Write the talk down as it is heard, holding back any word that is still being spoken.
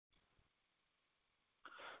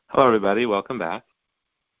Hello, everybody. Welcome back.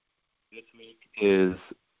 This week is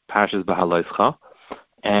Parshas Behalaischa,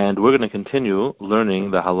 and we're going to continue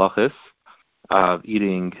learning the halachas of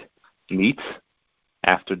eating meat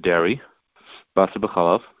after dairy, basar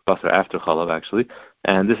b'chalav, basar after chalav, actually.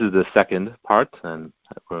 And this is the second part, and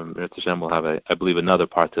Mirz Hashem will have, I believe, another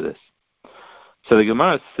part to this. So the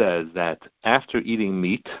Gemara says that after eating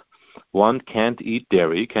meat, one can't eat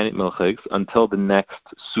dairy, can't eat milchigs, until the next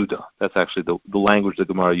Suda. That's actually the language the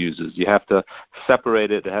Gemara uses. You have to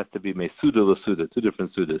separate it. It has to be Mesuda LaSuda, two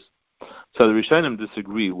different Sudas. So the Rishonim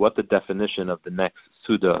disagree what the definition of the next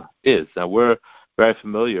Suda is. Now, we're very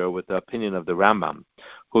familiar with the opinion of the Rambam,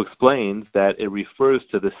 who explains that it refers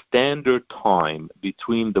to the standard time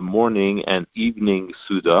between the morning and evening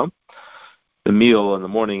Suda, the meal in the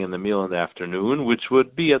morning and the meal in the afternoon, which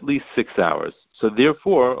would be at least 6 hours. So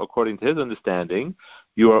therefore, according to his understanding,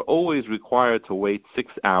 you are always required to wait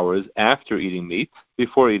 6 hours after eating meat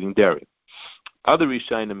before eating dairy. Other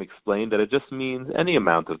Rishonim explain that it just means any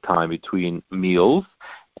amount of time between meals,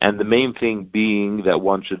 and the main thing being that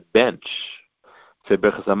one should bench, say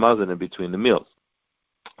Berchas Hamazon, in between the meals.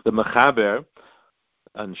 The Mechaber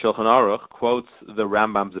and Shulchan Aruch quotes the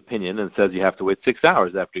Rambam's opinion and says you have to wait 6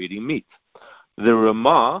 hours after eating meat. The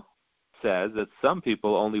Ramah says that some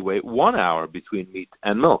people only wait 1 hour between meat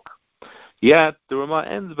and milk. Yet, the Ramah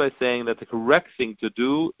ends by saying that the correct thing to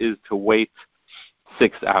do is to wait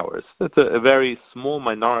 6 hours. That's a very small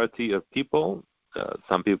minority of people.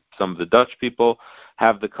 Some of the Dutch people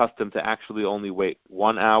have the custom to actually only wait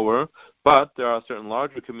 1 hour, but there are certain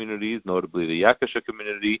larger communities, notably the Yakasha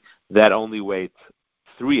community, that only wait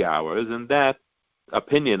 3 hours, and that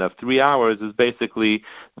opinion of 3 hours is basically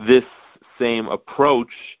this same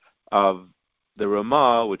approach of the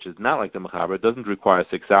Ramah, which is not like the Mechaber. It doesn't require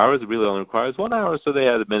 6 hours. It really only requires 1 hour, so they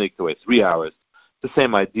had a minute to wait 3 hours. The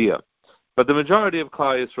same idea. But the majority of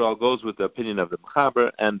Klal Yisrael goes with the opinion of the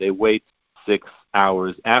Mechaber, and they wait 6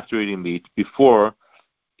 hours after eating meat before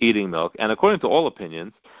eating milk. And according to all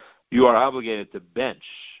opinions, you are obligated to bench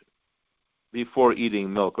before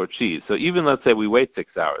eating milk or cheese. So even, let's say, we wait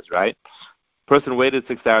 6 hours, right? Person waited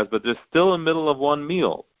 6 hours, but they're still in the middle of one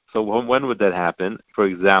meal. So when would that happen? For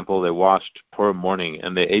example, they washed per morning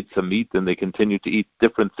and they ate some meat and they continued to eat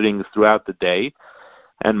different things throughout the day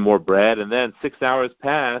and more bread. And then 6 hours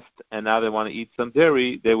passed and now they want to eat some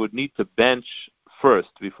dairy. They would need to bench first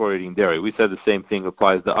before eating dairy. We said the same thing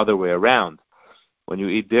applies the other way around. When you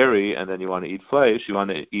eat dairy and then you want to eat flesh, you want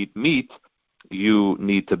to eat meat, you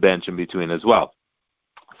need to bench in between as well.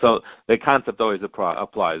 So the concept always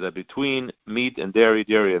applies that between meat and dairy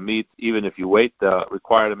and meat, even if you wait the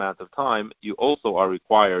required amount of time, you also are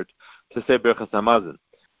required to say Berchas Hamazon.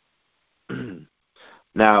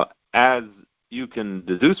 Now, as you can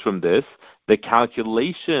deduce from this, the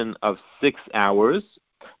calculation of 6 hours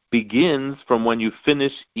begins from when you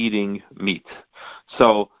finish eating meat.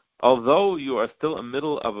 So although you are still in the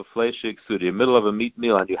middle of a fleshig sudi, in the middle of a meat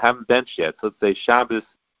meal, and you haven't benched yet, so let's say Shabbos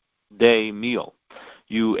day meal,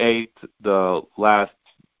 you ate the last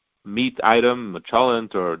meat item,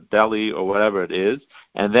 machalent or deli or whatever it is,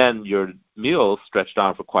 and then your meal stretched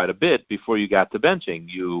on for quite a bit before you got to benching.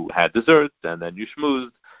 You had dessert, and then you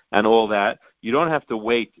schmoozed, and all that. You don't have to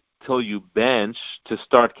wait till you bench to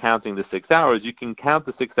start counting the 6 hours. You can count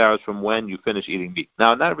the 6 hours from when you finish eating meat.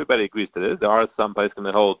 Now, not everybody agrees to this. There are some places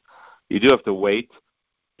that hold you do have to wait.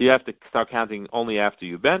 You have to start counting only after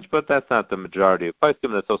you bench, but that's not the majority of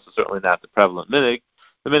poskim. That's also certainly not the prevalent minhag.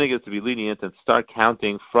 The minhag is to be lenient and start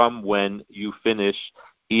counting from when you finish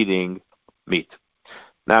eating meat.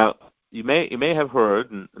 Now, you may have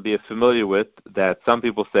heard and be familiar with that some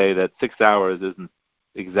people say that 6 hours isn't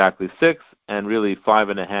exactly 6, and really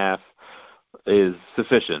 5.5 is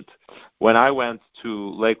sufficient. When I went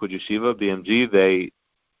to Lakewood Yeshiva, BMG, they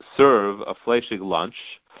serve a fleshig lunch,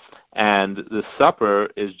 and the supper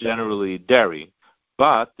is generally dairy.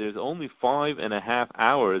 But there's only 5.5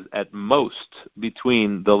 hours at most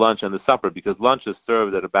between the lunch and the supper, because lunch is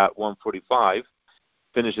served at about 1:45,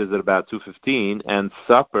 finishes at about 2:15, and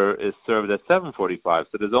supper is served at 7:45.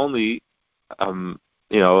 So there's only,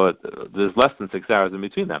 there's less than 6 hours in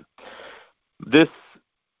between them.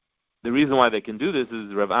 The reason why they can do this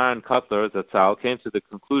is Rav Aaron Kotler Zatzal came to the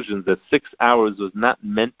conclusion that 6 hours was not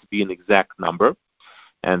meant to be an exact number.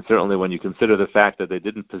 And certainly when you consider the fact that they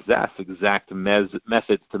didn't possess exact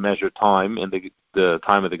methods to measure time in the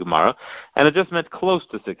time of the Gemara, and it just meant close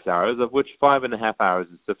to 6 hours, of which 5.5 hours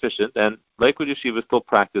is sufficient, and Lakewood Yeshiva still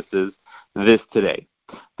practices this today.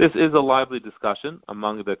 This is a lively discussion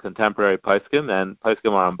among the contemporary poskim, and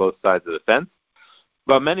poskim are on both sides of the fence,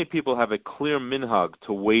 but many people have a clear minhag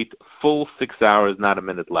to wait full 6 hours, not a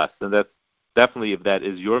minute less, and that's definitely if that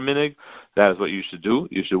is your minig, that is what you should do.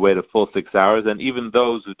 You should wait a full 6 hours. And even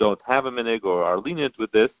those who don't have a minig or are lenient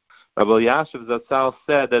with this, Rabbi Elyashiv Zatzal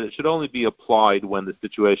said that it should only be applied when the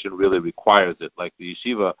situation really requires it, like the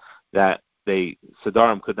yeshiva, that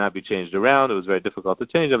Siddharim could not be changed around. It was very difficult to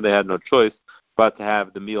change them. They had no choice but to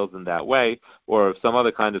have the meals in that way. Or if some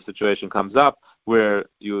other kind of situation comes up where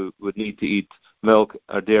you would need to eat milk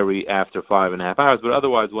or dairy after 5.5 hours, but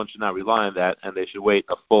otherwise one should not rely on that, and they should wait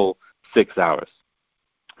a full 6 hours.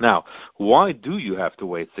 Now, why do you have to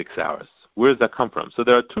wait 6 hours? Where does that come from? So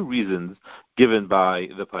there are two reasons given by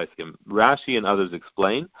the Paiskim. Rashi and others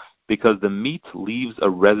explain because the meat leaves a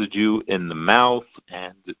residue in the mouth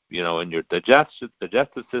and in your digestive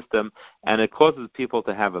system, and it causes people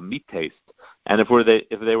to have a meat taste. And if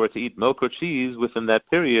they were to eat milk or cheese within that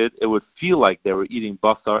period, it would feel like they were eating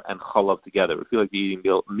basar and chalav together. It would feel like they're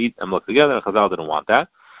eating meat and milk together, and Chazal didn't want that.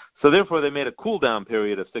 So therefore, they made a cool-down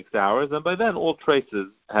period of 6 hours, and by then all traces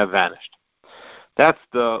have vanished. That's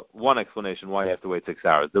the one explanation why you have to wait 6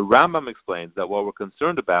 hours. The Rambam explains that what we're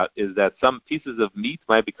concerned about is that some pieces of meat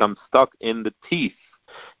might become stuck in the teeth,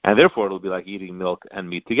 and therefore it'll be like eating milk and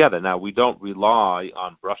meat together. Now, we don't rely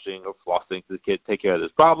on brushing or flossing to take care of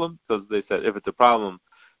this problem, because they said if it's a problem,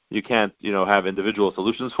 you can't have individual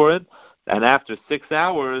solutions for it. And after 6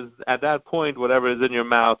 hours, at that point, whatever is in your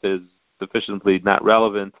mouth is sufficiently not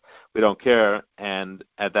relevant. We don't care, and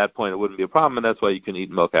at that point it wouldn't be a problem, and that's why you can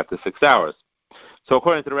eat milk after 6 hours. So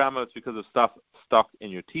according to the Rambam, it's because of stuff stuck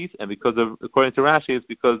in your teeth, and according to Rashi, it's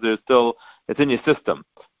because it's in your system.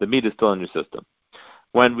 The meat is still in your system.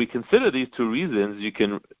 When we consider these two reasons, you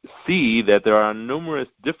can see that there are numerous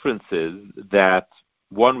differences that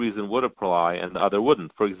one reason would apply and the other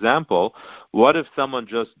wouldn't. For example, what if someone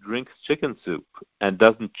just drinks chicken soup and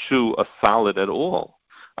doesn't chew a solid at all?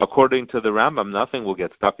 According to the Rambam, nothing will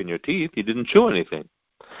get stuck in your teeth. You didn't chew anything.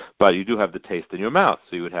 But you do have the taste in your mouth,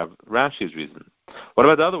 so you would have Rashi's reason. What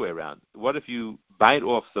about the other way around? What if you bite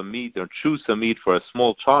off some meat or chew some meat for a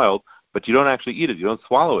small child, but you don't actually eat it, you don't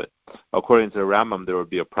swallow it? According to the Rambam, there would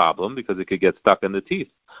be a problem because it could get stuck in the teeth.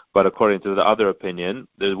 But according to the other opinion,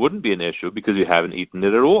 there wouldn't be an issue because you haven't eaten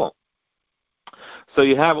it at all. So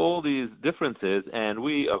you have all these differences, and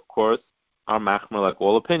we, of course, are machmer like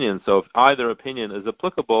all opinions. So if either opinion is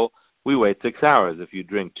applicable, we wait 6 hours. If you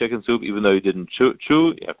drink chicken soup, even though you didn't chew,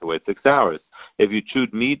 you have to wait 6 hours. If you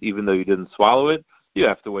chewed meat, even though you didn't swallow it, you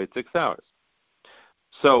have to wait 6 hours.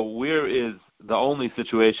 So where is the only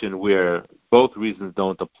situation where both reasons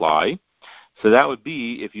don't apply? So that would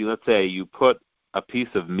be if let's say you put a piece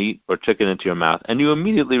of meat or chicken into your mouth and you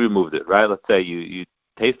immediately removed it, right? Let's say you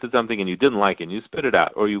tasted something and you didn't like it and you spit it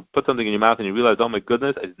out. Or you put something in your mouth and you realize, oh my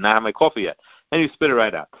goodness, I did not have my coffee yet. And you spit it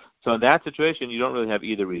right out. So in that situation, you don't really have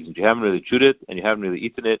either reason. You haven't really chewed it, and you haven't really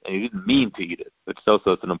eaten it, and you didn't mean to eat it, which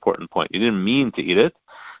also is an important point. You didn't mean to eat it.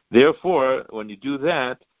 Therefore, when you do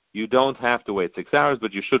that, you don't have to wait 6 hours,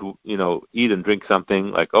 but you should, eat and drink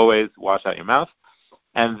something, like always, wash out your mouth,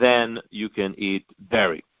 and then you can eat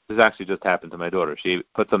berry. This actually just happened to my daughter. She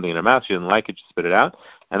put something in her mouth, she didn't like it, she spit it out,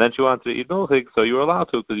 and then she wanted to eat milchig, so you were allowed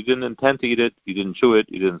to, because you didn't intend to eat it, you didn't chew it,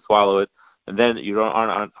 you didn't swallow it, and then you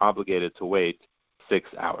aren't obligated to wait 6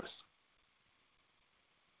 hours.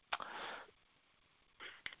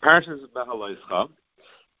 Parshas Behaloischa.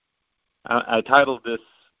 I titled this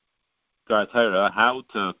Garataira, How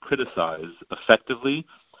to Criticize Effectively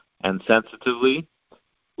and Sensitively,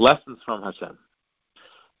 Lessons from Hashem.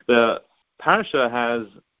 The Parsha has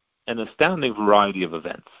an astounding variety of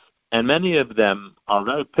events, and many of them are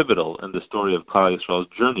very pivotal in the story of Klal Yisrael's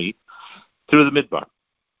journey through the Midbar.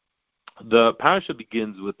 The Parsha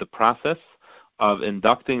begins with the process of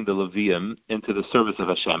inducting the Leviim into the service of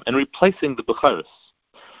Hashem and replacing the Becharos.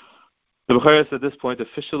 The Becharos at this point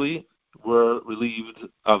officially were relieved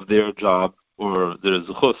of their job or their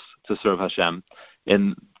zuchus to serve Hashem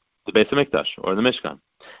in the Beis HaMikdash or the Mishkan.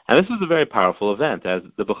 And this was a very powerful event, as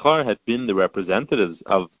the Bechar had been the representatives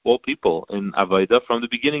of all people in Avodah from the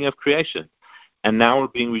beginning of creation, and now were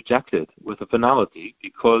being rejected with a finality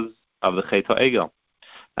because of the Chet HaEgel,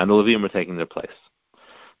 and the Leviim were taking their place.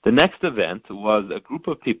 The next event was a group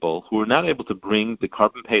of people who were not able to bring the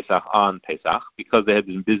Karban Pesach on Pesach because they had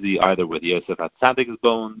been busy either with Yosef HaTzadik's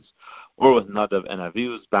bones or with Nadav and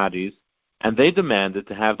Avihu's bodies, and they demanded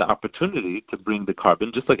to have the opportunity to bring the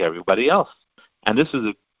Karban just like everybody else. And this was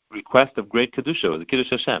a request of great Kedusha, it was a Kiddush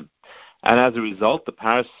Hashem. And as a result, the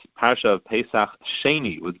Parsha of Pesach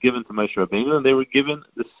Sheni was given to Moshe Rabbeinu, and they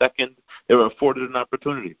were afforded an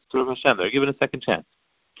opportunity to serve Hashem. They were given a second chance.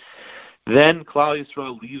 Then Klal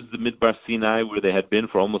Yisrael leaves the Midbar Sinai, where they had been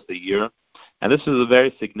for almost a year, and this was a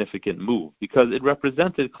very significant move because it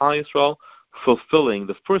represented Klal Yisrael fulfilling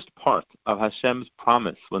the first part of Hashem's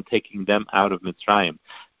promise when taking them out of Mitzrayim.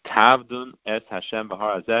 Tavdun es Hashem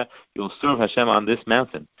b'har hazeh, you'll serve Hashem on this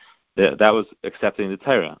mountain. That was accepting the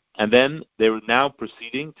Torah. And then they were now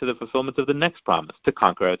proceeding to the fulfillment of the next promise, to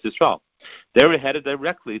conquer Eretz Yisrael. They were headed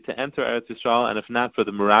directly to enter Eretz Yisrael, and if not for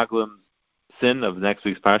the Meraglim sin of next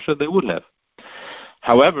week's parasha, they would have.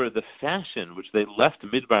 However, the fashion which they left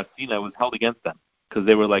Midbar Sinai was held against them, because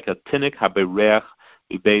they were like a tinnik habereach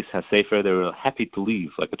ubeis hasefer. They were happy to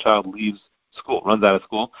leave, like a child leaves school, runs out of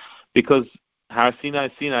school, because Har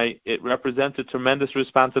Sinai, it represents a tremendous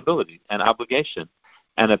responsibility and obligation.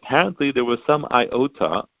 And apparently there was some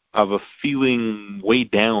iota of a feeling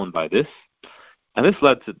weighed down by this, and this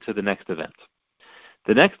led to the next event.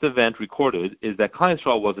 The next event recorded is that Klal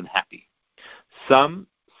Yisrael wasn't happy. Some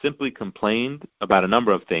simply complained about a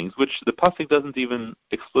number of things, which the pasuk doesn't even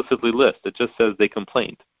explicitly list. It just says they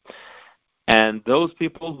complained. And those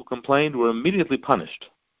people who complained were immediately punished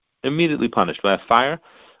by a fire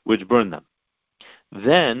which burned them.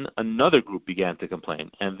 Then another group began to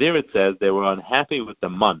complain, and there it says they were unhappy with the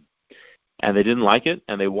mun, and they didn't like it,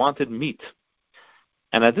 and they wanted meat.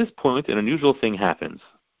 And at this point, an unusual thing happens.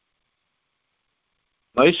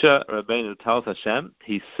 Moshe Rabbeinu tells Hashem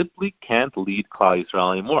he simply can't lead Klal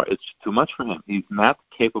Yisrael anymore. It's too much for him. He's not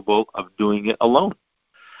capable of doing it alone.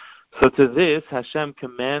 So to this, Hashem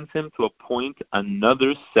commands him to appoint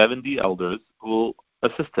another 70 elders who will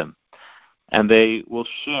assist him, and they will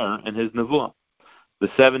share in his nevuah. The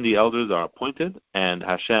 70 elders are appointed, and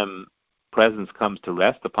Hashem's presence comes to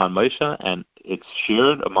rest upon Moshe, and it's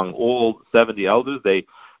shared among all 70 elders. They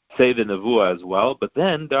say the nevuah as well, but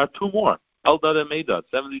then there are two more, Eldad and Medad,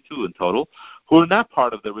 72 in total, who are not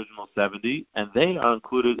part of the original 70, and they are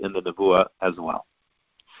included in the nevuah as well.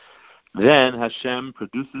 Then Hashem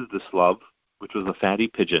produces the slav, which was a fatty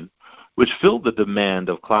pigeon, which filled the demand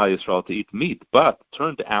of Klal Yisrael to eat meat, but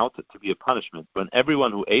turned out to be a punishment when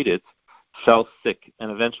everyone who ate it fell sick and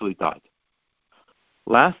eventually died.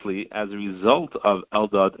 Lastly, as a result of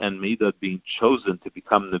Eldad and Medad being chosen to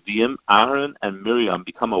become Nevi'im, Aaron and Miriam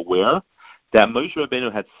become aware that Moshe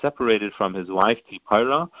Rabbeinu had separated from his wife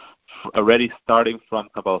Tipora, already starting from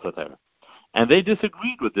Kabbalas HaTorah. And they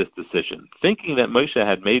disagreed with this decision, thinking that Moshe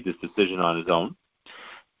had made this decision on his own,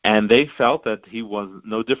 and they felt that he was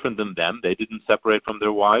no different than them. They didn't separate from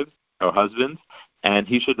their wives or husbands, and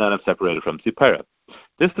he should not have separated from Tipora.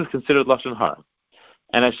 This is considered Lashon Hara.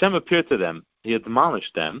 And Hashem appeared to them, he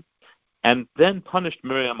admonished them, and then punished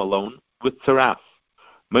Miriam alone with tzaras.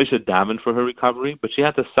 Moshe davened for her recovery, but she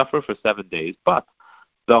had to suffer for 7 days. But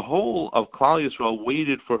the whole of Klal Yisrael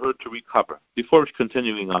waited for her to recover before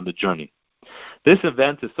continuing on the journey. This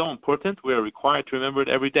event is so important, we are required to remember it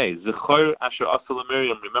every day. Zechor asher asa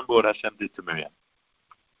Miriam, remember what Hashem did to Miriam.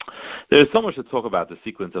 There is so much to talk about the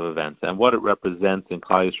sequence of events and what it represents in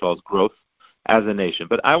Klal Yisrael's growth as a nation.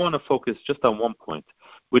 But I want to focus just on one point,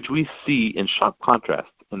 which we see in sharp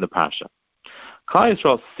contrast in the parasha. Klal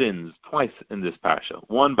Yisrael sins twice in this parasha,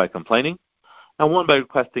 one by complaining and one by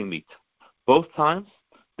requesting meat. Both times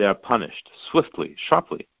they are punished swiftly,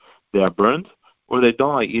 sharply. They are burned or they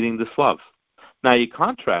die eating the slav. Now you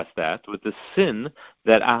contrast that with the sin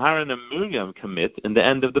that Aaron and Miriam commit in the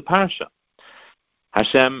end of the parasha.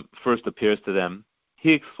 Hashem first appears to them.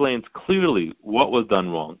 He explains clearly what was done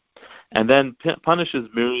wrong, and then punishes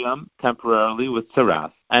Miriam temporarily with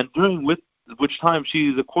tzaras, and during which time she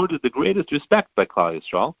is accorded the greatest respect by Klal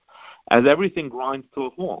Yisrael, as everything grinds to a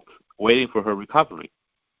halt, waiting for her recovery.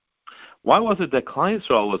 Why was it that Klal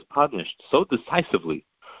Yisrael was punished so decisively,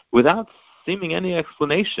 without seeming any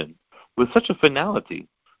explanation, with such a finality,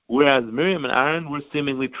 whereas Miriam and Aaron were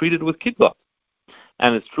seemingly treated with kiddush?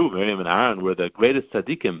 And it's true, Miriam and Aaron were the greatest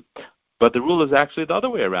tzaddikim, but the rule is actually the other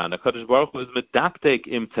way around. HaKadosh Baruch Hu is medaktek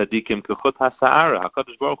im tzaddikim kechut hasa'ara.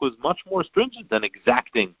 HaKadosh Baruch Hu is much more stringent than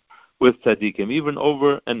exacting with tzaddikim, even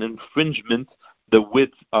over an infringement the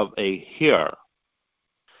width of a hair.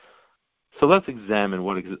 So let's examine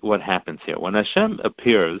what happens here. When Hashem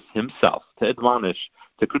appears himself to admonish,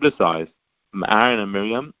 to criticize Aaron and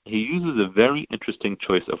Miriam, he uses a very interesting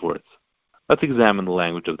choice of words. Let's examine the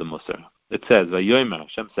language of the Musar. It says, Vayomer,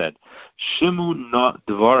 Hashem said, Shimu na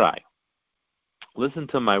dvarai. Listen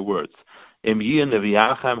to my words. Im yeh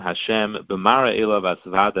neviachem Hashem b'mara elav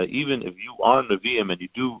asvada. Even if you are Nevi'im and you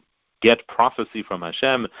do get prophecy from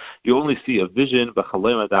Hashem, you only see a vision,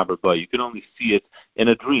 b'chalem adaber ba. You can only see it in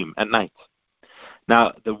a dream at night.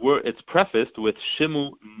 Now, the word, it's prefaced with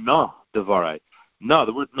Shimu na dvarai. Na,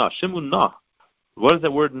 the word na, Shimu na. What does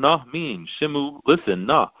the word na mean? Shimu, listen,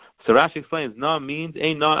 na. So Rashi explains, na means,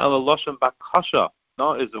 ein na ela lashon bakasha.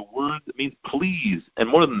 no is a word that means please, and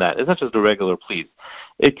more than that, it's not just a regular please.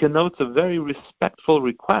 It connotes a very respectful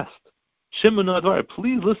request. Shimon Advar,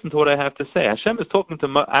 please listen to what I have to say. Hashem is talking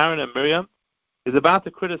to Aaron and Miriam, is about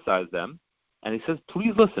to criticize them, and he says,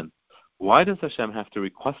 please listen. Why does Hashem have to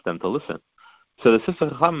request them to listen? So the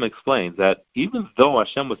Sifsei Chachamim explains that even though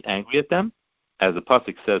Hashem was angry at them, as the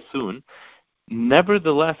pasuk says soon,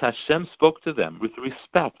 nevertheless Hashem spoke to them with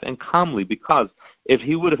respect and calmly, because if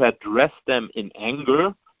he would have addressed them in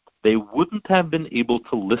anger, they wouldn't have been able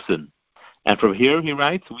to listen. And from here, he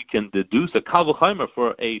writes, we can deduce a kal v'chomer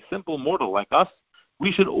for a simple mortal like us,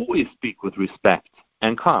 we should always speak with respect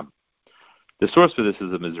and calm. The source for this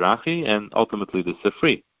is the Mizrahi and ultimately the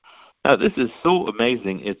Sifri. Now, this is so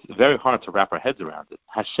amazing, it's very hard to wrap our heads around it.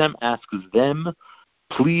 Hashem asks them,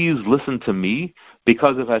 please listen to me,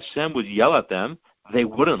 because if Hashem would yell at them, they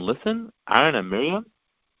wouldn't listen. Aaron and Miriam,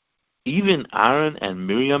 even Aaron and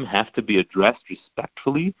Miriam have to be addressed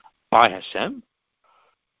respectfully by Hashem.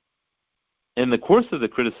 In the course of the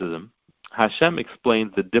criticism, Hashem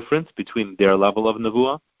explains the difference between their level of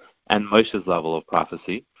nevuah and Moshe's level of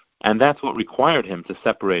prophecy, and that's what required him to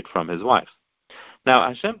separate from his wife. Now,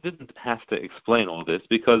 Hashem didn't have to explain all this,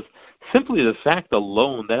 because simply the fact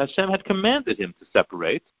alone that Hashem had commanded him to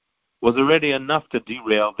separate was already enough to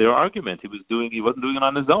derail their argument. He wasn't doing it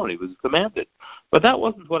on his own, he was commanded. But that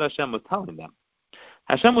wasn't what Hashem was telling them.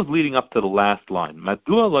 Hashem was leading up to the last line.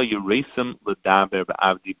 Madua lo yiresim l'daber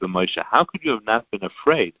b'avdi b'Moshe. How could you have not been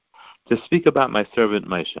afraid to speak about my servant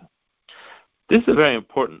Moshe? This is a very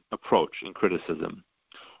important approach in criticism.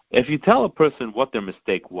 If you tell a person what their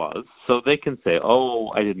mistake was, so they can say, oh,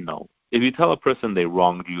 I didn't know. If you tell a person they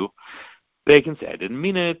wronged you, they can say, I didn't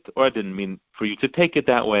mean it, or I didn't mean for you to take it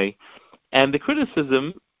that way. And the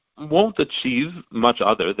criticism won't achieve much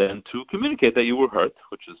other than to communicate that you were hurt,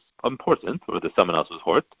 which is important, or that someone else was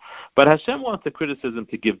hurt. But Hashem wants the criticism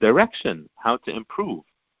to give direction, how to improve.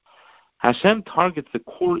 Hashem targets the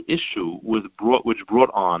core issue which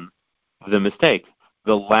brought on the mistake,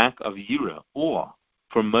 the lack of yira, awe,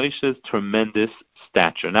 for Moshe's tremendous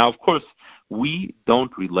stature. Now, of course, we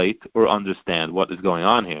don't relate or understand what is going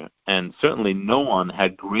on here, and certainly no one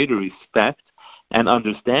had greater respect and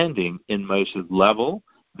understanding in Moshe's level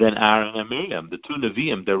than Aaron and Miriam, the two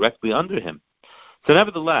Nevi'im directly under him. So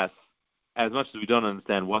nevertheless, as much as we don't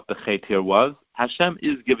understand what the chet here was, Hashem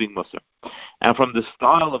is giving Musar. And from the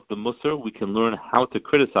style of the Musar, we can learn how to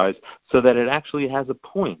criticize so that it actually has a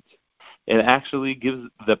point. It actually gives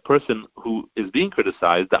the person who is being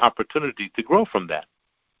criticized the opportunity to grow from that.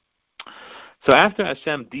 So after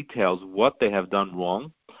Hashem details what they have done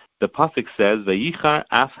wrong, the pasuk says, "Vayichar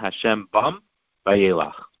af Hashem bam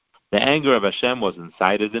vayelach." The anger of Hashem was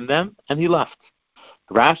incited in them, and he left.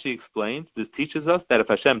 Rashi explains this teaches us that if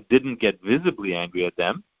Hashem didn't get visibly angry at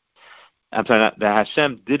them, that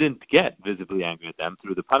Hashem didn't get visibly angry at them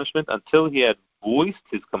through the punishment until he had voiced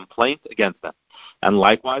his complaint against them. And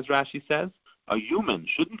likewise, Rashi says, a human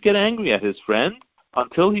shouldn't get angry at his friend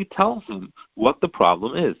until he tells him what the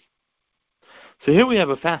problem is. So here we have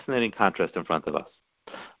a fascinating contrast in front of us.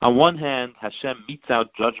 On one hand, Hashem metes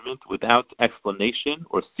out judgment without explanation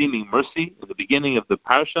or seeming mercy. In the beginning of the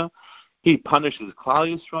parsha, he punishes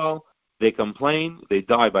Klal Yisrael. They complain, they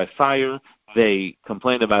die by fire. They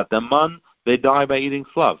complain about the man, they die by eating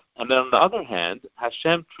slav. And then on the other hand,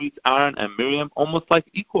 Hashem treats Aaron and Miriam almost like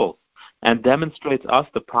equals and demonstrates us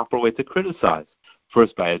the proper way to criticize.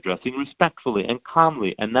 First by addressing respectfully and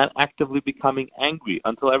calmly and not actively becoming angry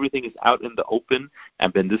until everything is out in the open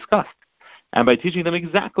and been discussed. And by teaching them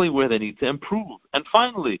exactly where they need to improve. And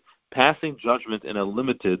finally, passing judgment in a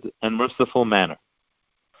limited and merciful manner.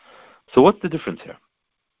 So what's the difference here?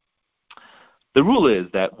 The rule is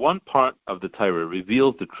that one part of the Torah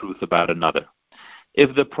reveals the truth about another.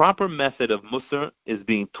 If the proper method of Musar is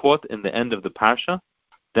being taught in the end of the Parsha,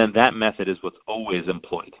 then that method is what's always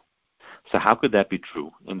employed. So how could that be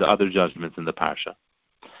true in the other judgments in the Parsha?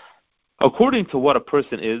 According to what a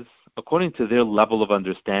person is, according to their level of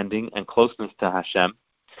understanding and closeness to Hashem,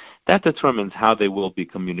 that determines how they will be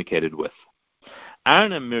communicated with.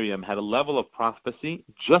 Aaron and Miriam had a level of prophecy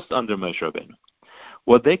just under Moshe Rabbeinu.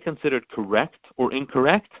 What they considered correct or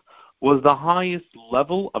incorrect was the highest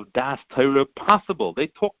level of Das Torah possible. They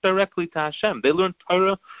talked directly to Hashem. They learned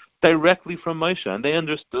Torah directly from Moshe, and they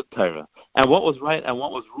understood Torah and what was right and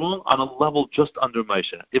what was wrong on a level just under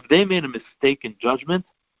Moshe. If they made a mistake in judgment,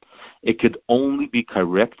 it could only be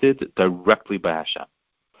corrected directly by Hashem.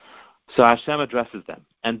 So Hashem addresses them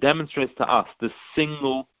and demonstrates to us the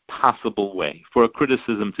single possible way for a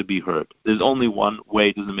criticism to be heard. There's only one way.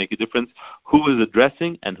 It doesn't make a difference who is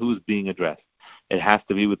addressing and who is being addressed. It has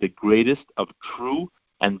to be with the greatest of true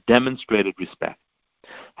and demonstrated respect.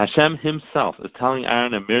 Hashem himself is telling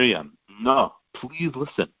Aaron and Miriam, no, please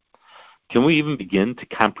listen. Can we even begin to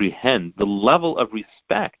comprehend the level of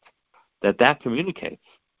respect that communicates?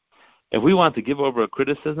 If we want to give over a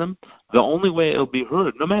criticism, the only way it'll be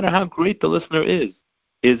heard, no matter how great the listener is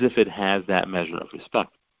if it has that measure of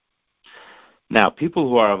respect. Now, people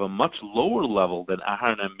who are of a much lower level than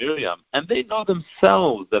Aaron and Miriam, and they know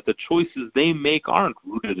themselves that the choices they make aren't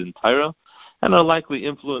rooted in Torah and are likely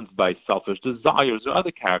influenced by selfish desires or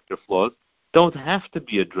other character flaws, don't have to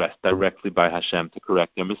be addressed directly by Hashem to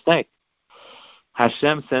correct their mistake.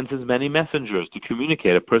 Hashem sends his many messengers to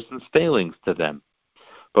communicate a person's failings to them.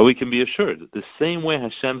 But we can be assured that the same way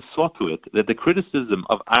Hashem saw to it that the criticism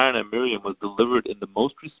of Aaron and Miriam was delivered in the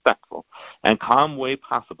most respectful and calm way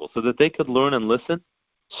possible so that they could learn and listen,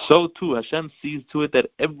 so too Hashem sees to it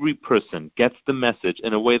that every person gets the message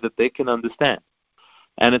in a way that they can understand.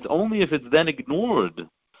 And it's only if it's then ignored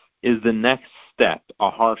is the next step a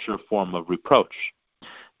harsher form of reproach.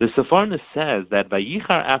 The Sepharnis says that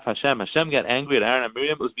Vayichar af Hashem got angry at Aaron and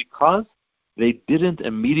Miriam, was because they didn't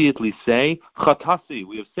immediately say, Chatasi,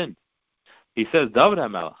 we have sinned. He says, David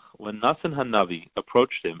HaMelech, when Nathan Hanavi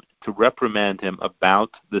approached him to reprimand him about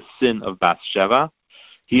the sin of Bathsheba,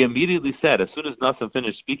 he immediately said, as soon as Nathan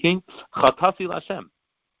finished speaking, Chatasi l'Hashem.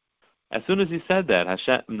 As soon as he said that,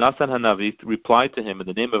 Nathan Hanavi replied to him in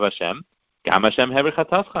the name of Hashem, Gam Hashem hever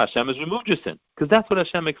chatascha, Hashem has removed your sin. Because that's what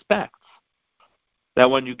Hashem expects. That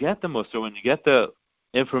when you get the Musar, when you get the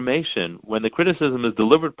information, when the criticism is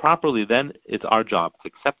delivered properly, then it's our job to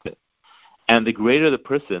accept it. And the greater the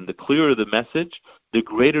person, the clearer the message, the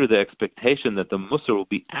greater the expectation that the Musar will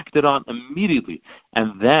be acted on immediately.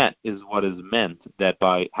 And that is what is meant that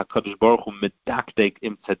by HaKadosh Baruch Hu medakdek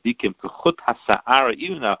im tzadikim kechut hasa'ara,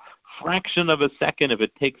 even a fraction of a second, if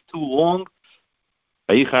it takes too long,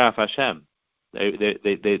 Vayichar af Hashem.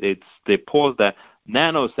 They paused that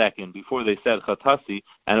nanosecond before they said Chatasi,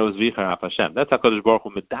 and it was Vichar af Hashem. That's HaKadosh Baruch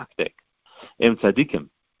Hu medakdek im tzadikim.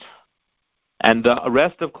 And the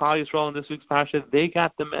rest of Klal Yisrael in this week's parasha, they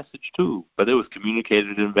got the message too, but it was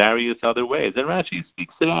communicated in various other ways. And Rashi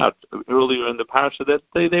speaks it out earlier in the parasha that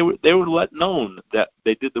they were let known that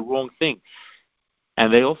they did the wrong thing,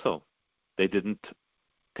 and they didn't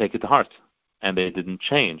take it to heart, and they didn't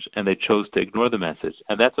change, and they chose to ignore the message,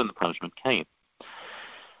 and that's when the punishment came.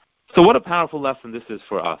 So what a powerful lesson this is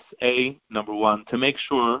for us. Number one, to make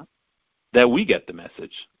sure that we get the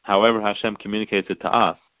message, however Hashem communicates it to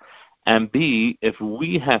us. And B, if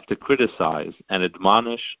we have to criticize and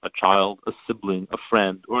admonish a child, a sibling, a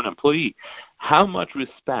friend, or an employee, how much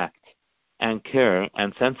respect and care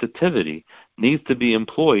and sensitivity needs to be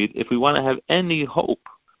employed if we want to have any hope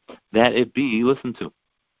that it be listened to.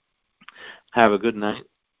 Have a good night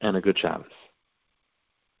and a good Shabbos.